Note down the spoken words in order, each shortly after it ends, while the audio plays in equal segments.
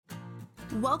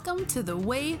Welcome to The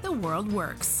Way the World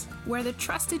Works, where the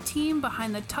trusted team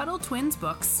behind the Tuttle Twins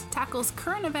books tackles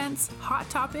current events, hot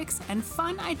topics, and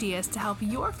fun ideas to help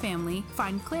your family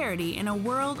find clarity in a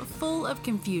world full of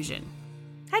confusion.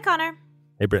 Hi, Connor.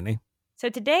 Hey, Brittany. So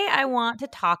today I want to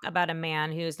talk about a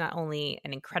man who is not only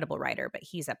an incredible writer, but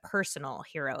he's a personal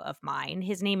hero of mine.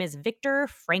 His name is Viktor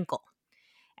Frankl.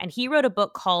 And he wrote a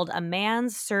book called A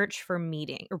Man's Search for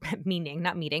Meaning,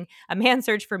 A Man's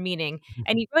Search for Meaning.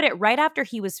 And he wrote it right after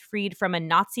he was freed from a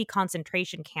Nazi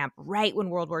concentration camp right when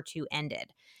World War II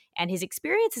ended. And his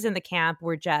experiences in the camp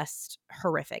were just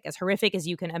horrific as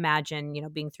you can imagine,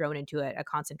 being thrown into a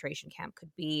concentration camp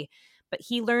could be. But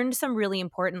he learned some really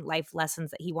important life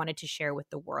lessons that he wanted to share with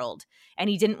the world. And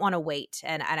he didn't want to wait.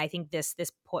 And I think this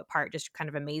part just kind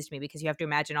of amazed me, because you have to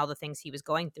imagine all the things he was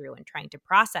going through and trying to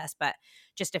process. But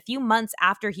just a few months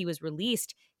after he was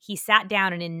released, he sat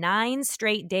down and in 9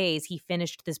 straight days, he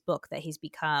finished this book that he's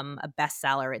become a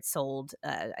bestseller. It sold,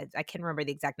 I can't remember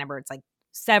the exact number. It's like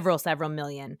several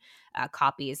million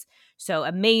copies. So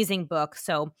amazing book.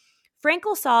 So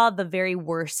Frankl saw the very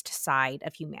worst side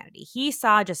of humanity. He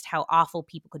saw just how awful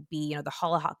people could be. The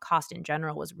Holocaust in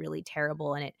general was really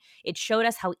terrible. And it showed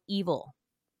us how evil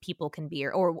people can be,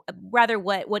 or rather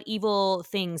what evil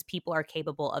things people are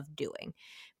capable of doing.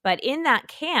 But in that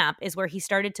camp is where he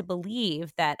started to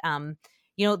believe that,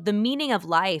 the meaning of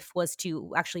life was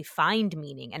to actually find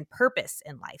meaning and purpose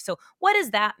in life. So what does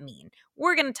that mean?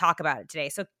 We're going to talk about it today.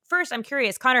 So first, I'm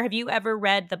curious, Connor, have you ever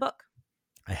read the book?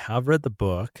 I have read the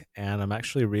book, and I'm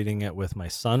actually reading it with my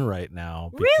son right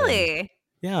now. Really?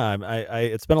 Yeah,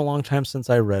 it's been a long time since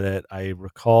I read it. I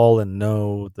recall and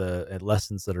know the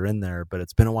lessons that are in there, but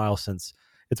it's been a while since.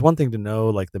 It's one thing to know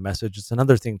like the message. It's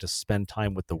another thing to spend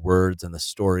time with the words and the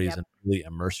stories. Yep. And really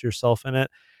immerse yourself in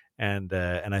it. And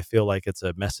I feel like it's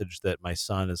a message that my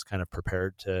son is kind of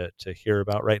prepared to hear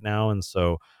about right now. And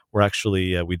so we're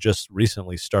actually we just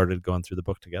recently started going through the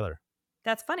book together.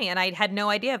 That's funny. And I had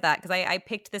no idea of that, because I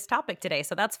picked this topic today.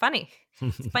 So that's funny.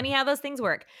 It's funny how those things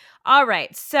work. All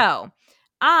right. So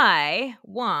I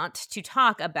want to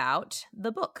talk about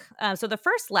the book. So the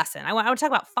first lesson, I want to talk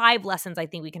about 5 lessons I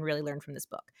think we can really learn from this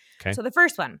book. Okay. So the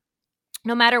first one,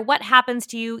 no matter what happens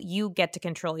to you, you get to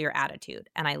control your attitude.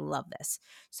 And I love this.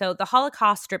 So the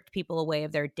Holocaust stripped people away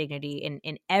of their dignity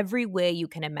in every way you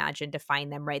can imagine to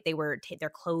find them, right? They were their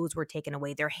clothes were taken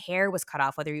away. Their hair was cut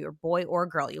off, whether you were boy or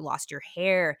girl. You lost your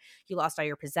hair. You lost all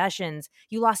your possessions.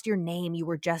 You lost your name. You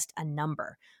were just a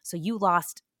number. So you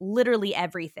lost literally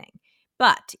everything.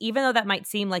 But even though that might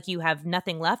seem like you have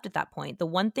nothing left at that point, the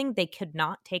one thing they could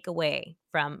not take away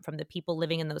from the people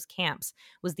living in those camps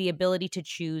was the ability to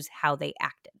choose how they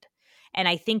acted. And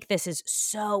I think this is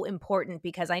so important,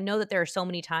 because I know that there are so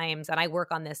many times, and I work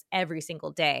on this every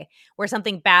single day, where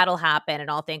something bad will happen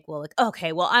and I'll think, well, like,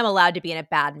 okay, well, I'm allowed to be in a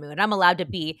bad mood. I'm allowed to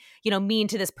be, mean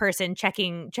to this person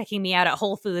checking me out at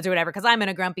Whole Foods or whatever, because I'm in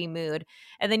a grumpy mood.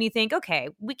 And then you think, okay,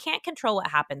 we can't control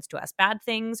what happens to us. Bad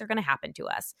things are going to happen to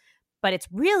us. But it's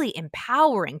really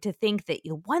empowering to think that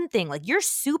one thing, like your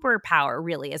superpower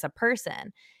really as a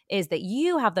person, is that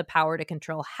you have the power to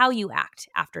control how you act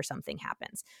after something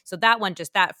happens. So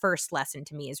that first lesson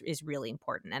to me is really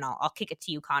important. And I'll kick it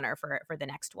to you, Connor, for the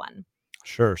next one.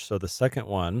 Sure. So the second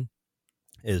one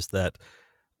is that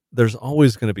there's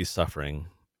always going to be suffering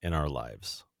in our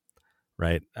lives,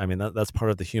 right? I mean, that's part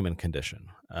of the human condition.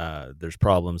 There's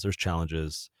problems, there's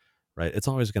challenges, right? It's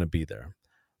always going to be there.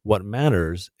 What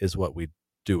matters is what we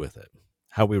do with it,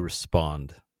 how we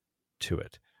respond to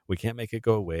it. We can't make it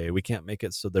go away. We can't make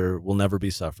it so there will never be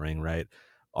suffering, right?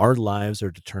 Our lives are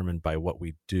determined by what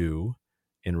we do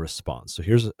in response. So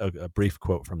here's a brief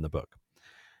quote from the book.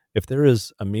 If there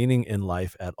is a meaning in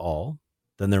life at all,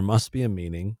 then there must be a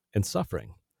meaning in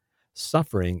suffering.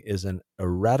 Suffering is an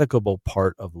eradicable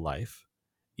part of life,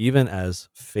 even as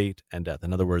fate and death.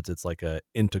 In other words, it's like a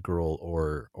integral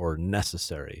or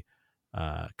necessary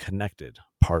connected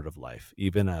part of life,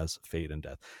 even as fate and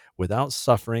death. Without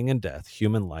suffering and death,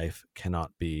 human life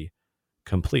cannot be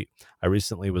complete. I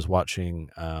recently was watching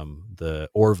the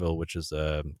Orville, which is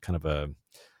a kind of a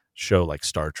show like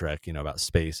Star Trek, about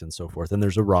space and so forth. And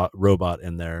there's a robot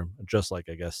in there, just like,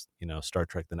 I guess, Star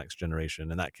Trek The Next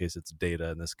Generation. In that case, it's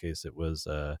Data. In this case, it was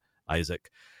Isaac.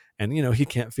 And, he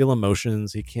can't feel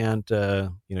emotions. He can't,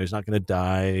 he's not going to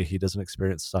die. He doesn't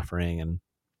experience suffering.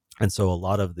 And so a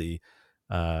lot of the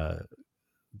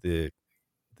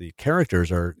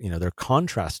characters are, they're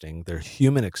contrasting their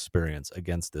human experience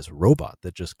against this robot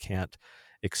that just can't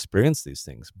experience these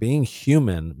things. Being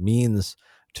human means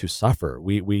to suffer.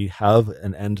 We have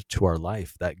an end to our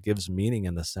life that gives meaning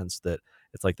in the sense that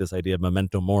It's like this idea of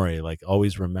memento mori, like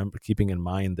always remember, keeping in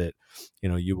mind that,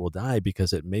 you will die,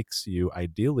 because it makes you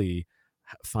ideally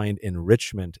find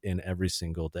enrichment in every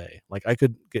single day. Like I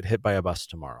could get hit by a bus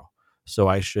tomorrow. So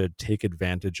I should take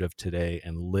advantage of today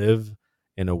and live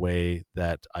in a way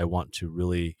that I want to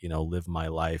really, live my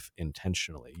life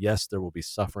intentionally. Yes, there will be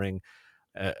suffering.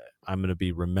 I'm going to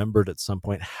be remembered at some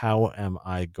point. How am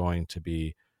I going to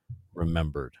be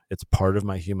remembered? It's part of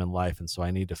my human life. And so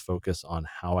I need to focus on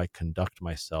how I conduct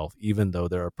myself, even though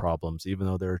there are problems, even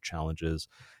though there are challenges.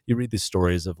 You read these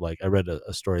stories of, like, I read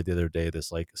a story the other day,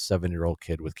 this like 7-year-old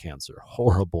kid with cancer,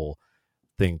 horrible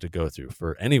thing to go through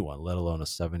for anyone, let alone a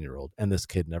 7-year-old. And this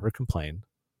kid never complained.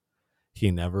 He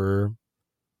never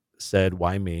said,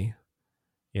 why me?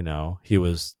 He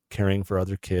was caring for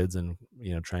other kids and,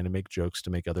 trying to make jokes to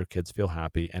make other kids feel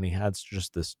happy. And he had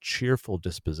just this cheerful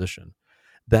disposition.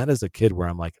 That is a kid where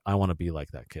I'm like, I want to be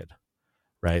like that kid,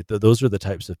 right? Those are the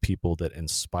types of people that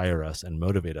inspire us and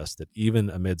motivate us, that even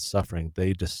amid suffering,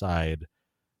 they decide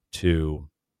to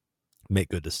make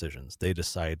good decisions. They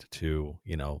decide to,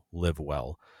 live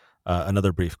well.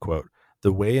 Another brief quote: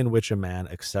 the way in which a man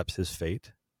accepts his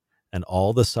fate and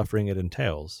all the suffering it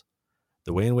entails,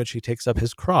 the way in which he takes up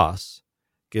his cross,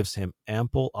 gives him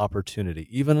ample opportunity,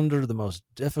 even under the most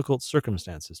difficult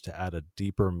circumstances, to add a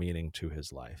deeper meaning to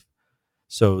his life.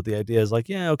 So the idea is like,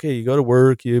 yeah, okay, you go to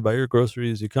work, you buy your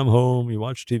groceries, you come home, you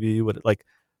watch TV,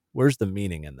 where's the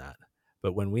meaning in that?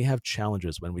 But when we have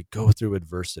challenges, when we go through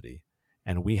adversity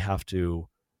and we have to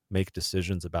make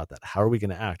decisions about that, how are we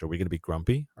going to act? Are we going to be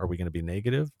grumpy? Are we going to be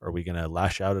negative? Are we going to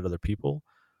lash out at other people?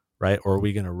 Right? Or are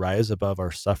we going to rise above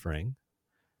our suffering,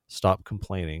 stop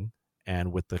complaining,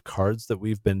 and with the cards that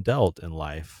we've been dealt in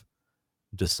life,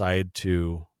 decide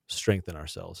to strengthen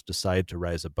ourselves, decide to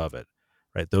rise above it,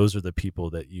 right? Those are the people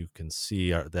that you can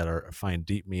see find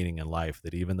deep meaning in life,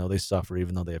 that even though they suffer,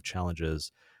 even though they have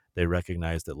challenges, they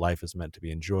recognize that life is meant to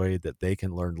be enjoyed, that they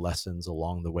can learn lessons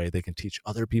along the way. They can teach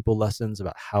other people lessons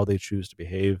about how they choose to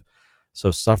behave. So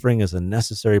suffering is a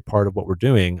necessary part of what we're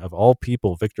doing. Of all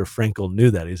people, Viktor Frankl knew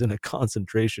that. He's in a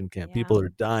concentration camp. Yeah. People are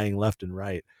dying left and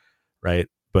right, right?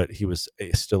 But he was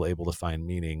still able to find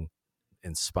meaning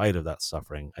in spite of that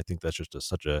suffering. I think that's just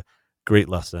such a great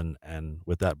lesson. And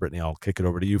with that, Brittany, I'll kick it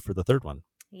over to you for the third one.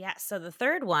 Yeah. So the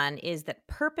third one is that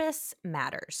purpose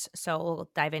matters. So we'll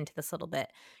dive into this a little bit.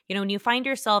 When you find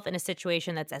yourself in a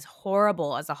situation that's as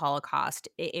horrible as the Holocaust,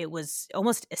 it was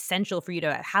almost essential for you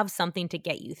to have something to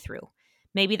get you through.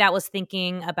 Maybe that was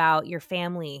thinking about your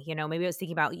family. Maybe it was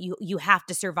thinking about you have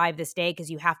to survive this day because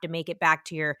you have to make it back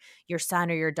to your son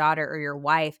or your daughter or your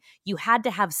wife. You had to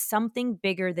have something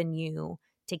bigger than you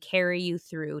to carry you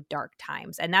through dark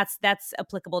times. And that's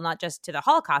applicable not just to the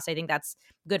Holocaust. I think that's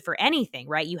good for anything,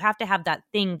 right? You have to have that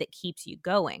thing that keeps you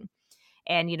going.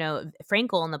 And,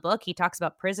 Frankl in the book, he talks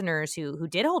about prisoners who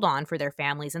did hold on for their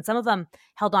families. And some of them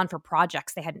held on for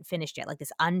projects they hadn't finished yet, like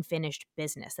this unfinished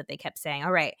business that they kept saying,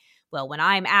 all right, well, when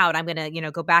I'm out, I'm going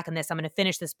to, go back on this. I'm going to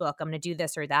finish this book. I'm going to do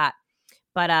this or that.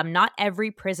 But not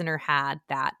every prisoner had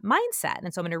that mindset.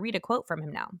 And so I'm going to read a quote from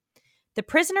him now. The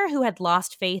prisoner who had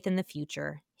lost faith in the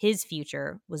future, his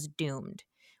future, was doomed.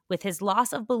 With his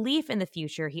loss of belief in the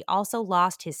future, he also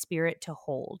lost his spirit to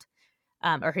hold,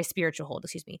 or his spiritual hold,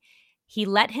 excuse me. He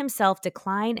let himself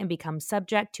decline and become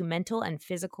subject to mental and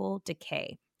physical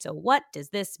decay. So what does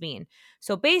this mean?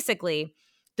 So basically,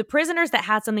 the prisoners that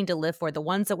had something to live for, the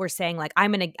ones that were saying like,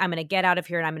 I'm gonna get out of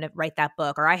here and I'm gonna write that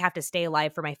book, or I have to stay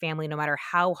alive for my family no matter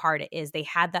how hard it is, they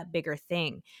had that bigger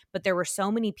thing. But there were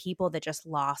so many people that just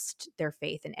lost their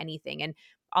faith in anything. And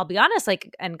I'll be honest,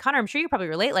 and Connor, I'm sure you probably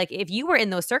relate, like if you were in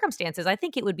those circumstances, I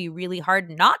think it would be really hard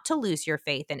not to lose your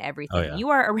faith in everything. Oh, yeah. You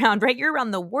are around, right? You're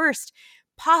around the worst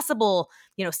possible,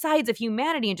 sides of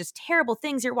humanity and just terrible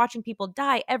things. You're watching people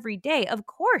die every day. Of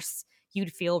course,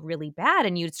 you'd feel really bad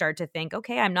and you'd start to think,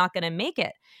 okay, I'm not going to make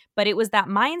it. But it was that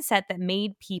mindset that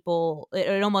made people,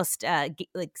 it almost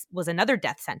was another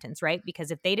death sentence, right? Because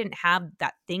if they didn't have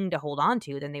that thing to hold on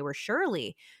to, then they were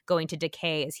surely going to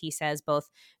decay, as he says, both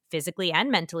physically and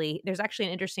mentally. There's actually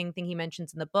an interesting thing he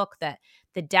mentions in the book that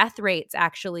the death rates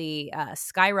actually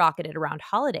skyrocketed around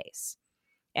holidays.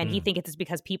 And he thinks it's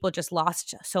because people just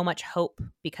lost so much hope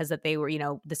because that they were,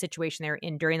 the situation they were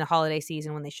in during the holiday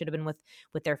season when they should have been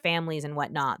with their families and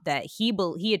whatnot, that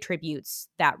he attributes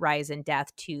that rise in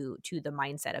death to the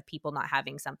mindset of people not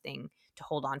having something to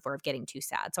hold on for, of getting too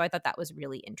sad. So I thought that was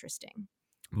really interesting.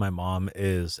 My mom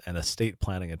is an estate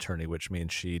planning attorney, which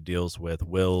means she deals with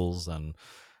wills and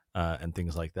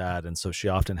things like that. And so she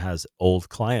often has old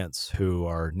clients who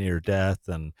are near death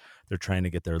and they're trying to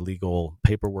get their legal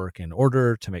paperwork in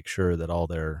order to make sure that all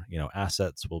their,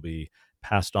 assets will be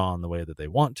passed on the way that they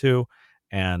want to.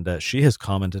 And she has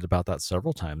commented about that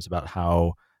several times, about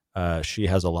how she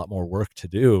has a lot more work to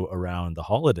do around the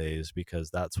holidays, because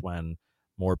that's when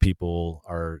more people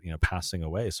are, passing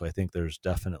away. So I think there's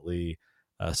definitely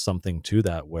something to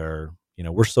that, where,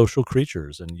 we're social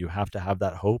creatures, and you have to have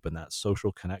that hope and that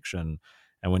social connection.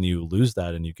 And when you lose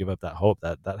that and you give up that hope,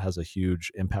 that has a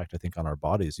huge impact, I think, on our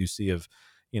bodies. You see of,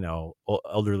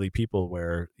 elderly people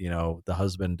where, the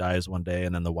husband dies one day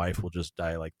and then the wife will just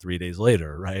die like 3 days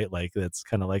later, right? Like, it's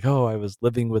kind of like, oh, I was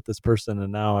living with this person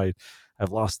and now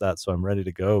I've lost that, so I'm ready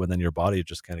to go. And then your body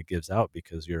just kind of gives out,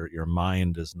 because your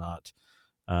mind is not,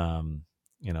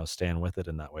 staying with it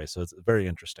in that way. So it's very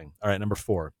interesting. All right, number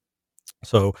 4.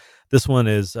 So this one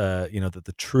is, that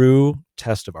the true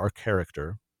test of our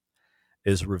character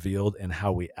is revealed in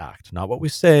how we act, not what we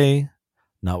say,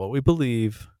 not what we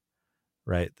believe,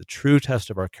 right? The true test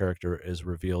of our character is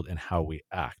revealed in how we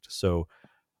act. So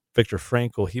Viktor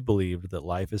Frankl, he believed that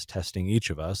life is testing each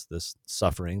of us, this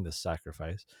suffering, this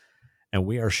sacrifice, and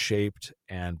we are shaped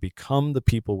and become the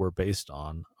people we're based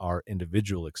on our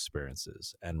individual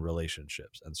experiences and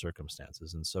relationships and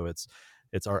circumstances. And so it's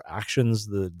our actions,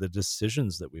 the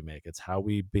decisions that we make, it's how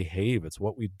we behave, it's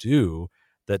what we do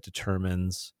that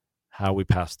determines how we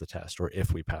pass the test, or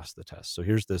if we pass the test. So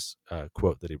here's this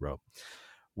quote that he wrote: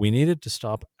 "We needed to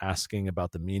stop asking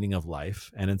about the meaning of life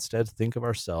and instead think of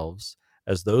ourselves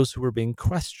as those who were being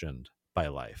questioned by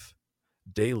life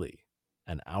daily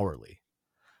and hourly.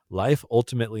 Life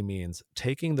ultimately means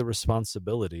taking the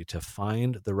responsibility to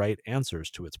find the right answers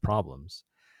to its problems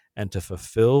and to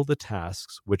fulfill the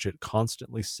tasks which it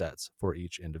constantly sets for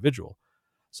each individual."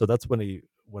 So that's when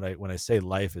I say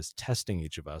life is testing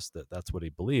each of us, that's what he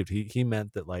believed. He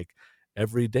meant that, like,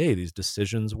 every day these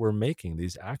decisions we're making,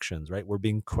 these actions, right? We're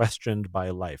being questioned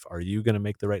by life. Are you going to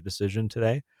make the right decision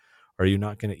today? Are you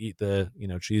not going to eat the,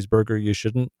 cheeseburger you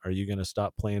shouldn't? Are you going to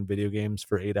stop playing video games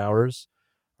for 8 hours?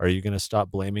 Are you going to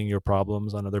stop blaming your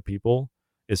problems on other people?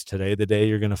 Is today the day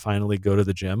you're going to finally go to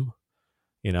the gym?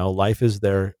 Life is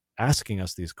there asking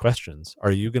us these questions.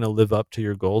 Are you going to live up to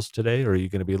your goals today, or are you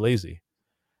going to be lazy?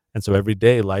 And so every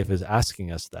day life is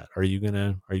asking us that. Are you going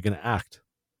to act?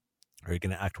 Are you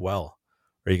going to act well?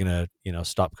 Are you going to,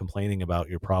 stop complaining about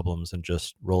your problems and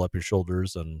just roll up your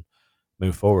shoulders and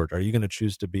move forward? Are you going to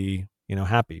choose to be,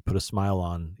 happy, put a smile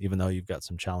on, even though you've got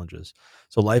some challenges?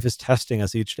 So life is testing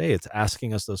us each day. It's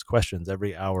asking us those questions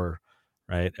every hour,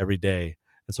 right? Every day.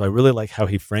 And so I really like how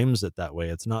he frames it that way.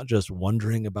 It's not just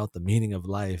wondering about the meaning of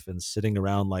life and sitting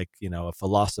around like, a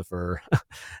philosopher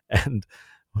and,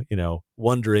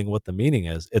 wondering what the meaning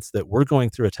is. It's that we're going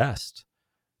through a test,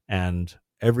 and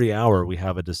every hour we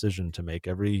have a decision to make,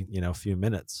 every, few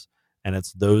minutes. And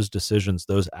it's those decisions,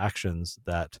 those actions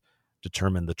that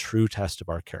determine the true test of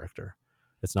our character.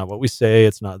 It's not what we say.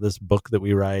 It's not this book that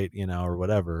we write, or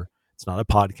whatever. It's not a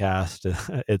podcast.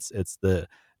 It's the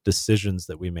decisions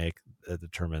that we make that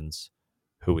determines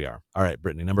who we are. All right,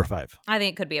 Brittany, number 5. I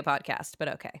think it could be a podcast, but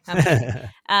okay. I'm kidding.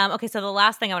 Okay, so the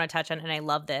last thing I want to touch on, and I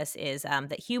love this, is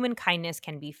that human kindness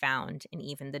can be found in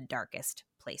even the darkest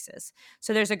places.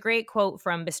 So there's a great quote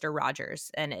from Mr. Rogers,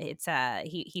 and it's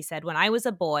he said, "When I was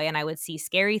a boy and I would see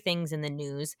scary things in the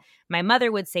news, my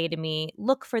mother would say to me,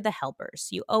 'Look for the helpers.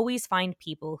 You always find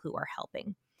people who are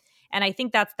helping.'" And I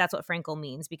think that's what Frankl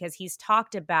means, because he's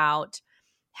talked about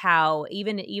how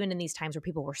even in these times where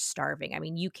people were starving, I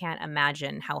mean, you can't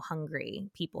imagine how hungry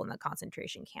people in the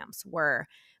concentration camps were.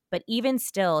 But even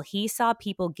still, he saw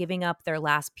people giving up their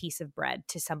last piece of bread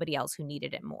to somebody else who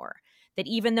needed it more. That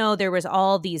even though there was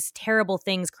all these terrible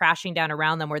things crashing down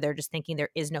around them, where they're just thinking there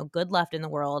is no good left in the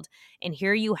world, and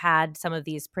here you had some of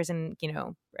these prison, I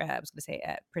was going to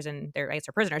say prison, I guess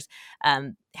they're prisoners,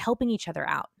 helping each other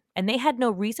out. And they had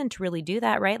no reason to really do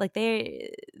that, right? Like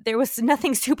there was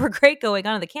nothing super great going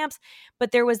on in the camps,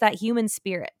 but there was that human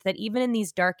spirit that even in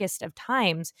these darkest of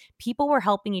times, people were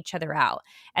helping each other out.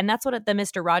 And that's what the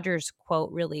Mr. Rogers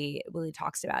quote really, really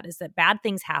talks about, is that bad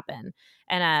things happen.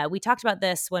 And we talked about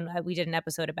this when we did an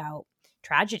episode about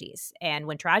tragedies, and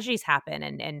when tragedies happen,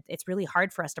 and it's really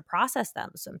hard for us to process them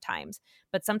sometimes.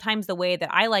 But sometimes the way that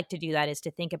I like to do that is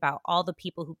to think about all the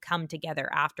people who come together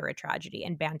after a tragedy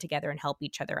and band together and help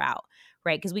each other out,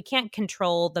 right? Because we can't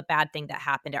control the bad thing that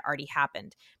happened. It already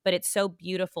happened. But it's so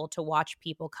beautiful to watch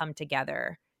people come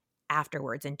together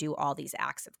afterwards and do all these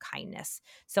acts of kindness.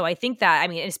 So I think that, I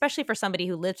mean, especially for somebody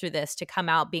who lived through this, to come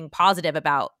out being positive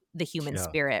about the human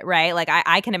spirit, right? Like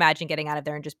I can imagine getting out of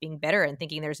there and just being bitter and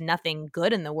thinking there's nothing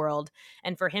good in the world.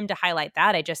 And for him to highlight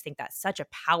that, I just think that's such a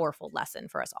powerful lesson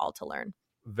for us all to learn.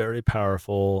 Very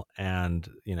powerful. And,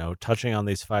 touching on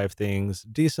these 5 things,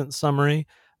 decent summary,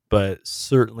 but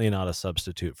certainly not a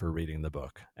substitute for reading the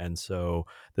book. And so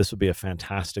this would be a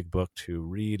fantastic book to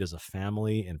read as a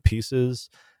family in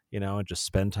pieces, and just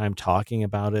spend time talking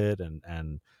about it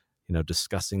and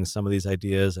discussing some of these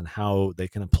ideas and how they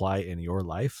can apply in your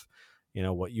life.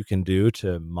 What you can do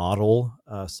to model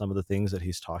some of the things that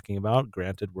he's talking about.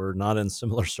 Granted, we're not in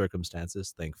similar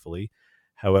circumstances, thankfully.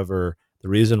 However, the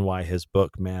reason why his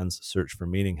book, Man's Search for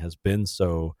Meaning, has been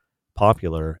so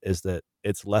popular is that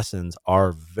its lessons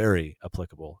are very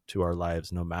applicable to our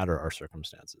lives, no matter our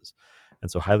circumstances. And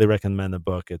so highly recommend the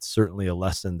book. It's certainly a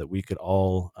lesson that we could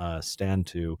all stand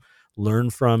to learn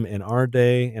from in our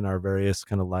day, in our various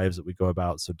kind of lives that we go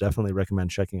about. So definitely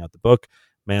recommend checking out the book,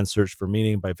 Man's Search for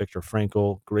Meaning by Viktor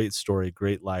Frankl. Great story,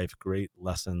 great life, great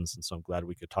lessons. And so I'm glad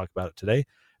we could talk about it today.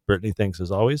 Brittany, thanks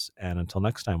as always. And until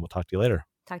next time, we'll talk to you later.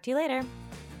 Talk to you later.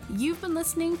 You've been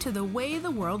listening to The Way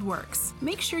the World Works.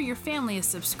 Make sure your family is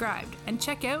subscribed and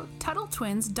check out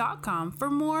TuttleTwins.com for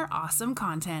more awesome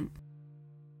content.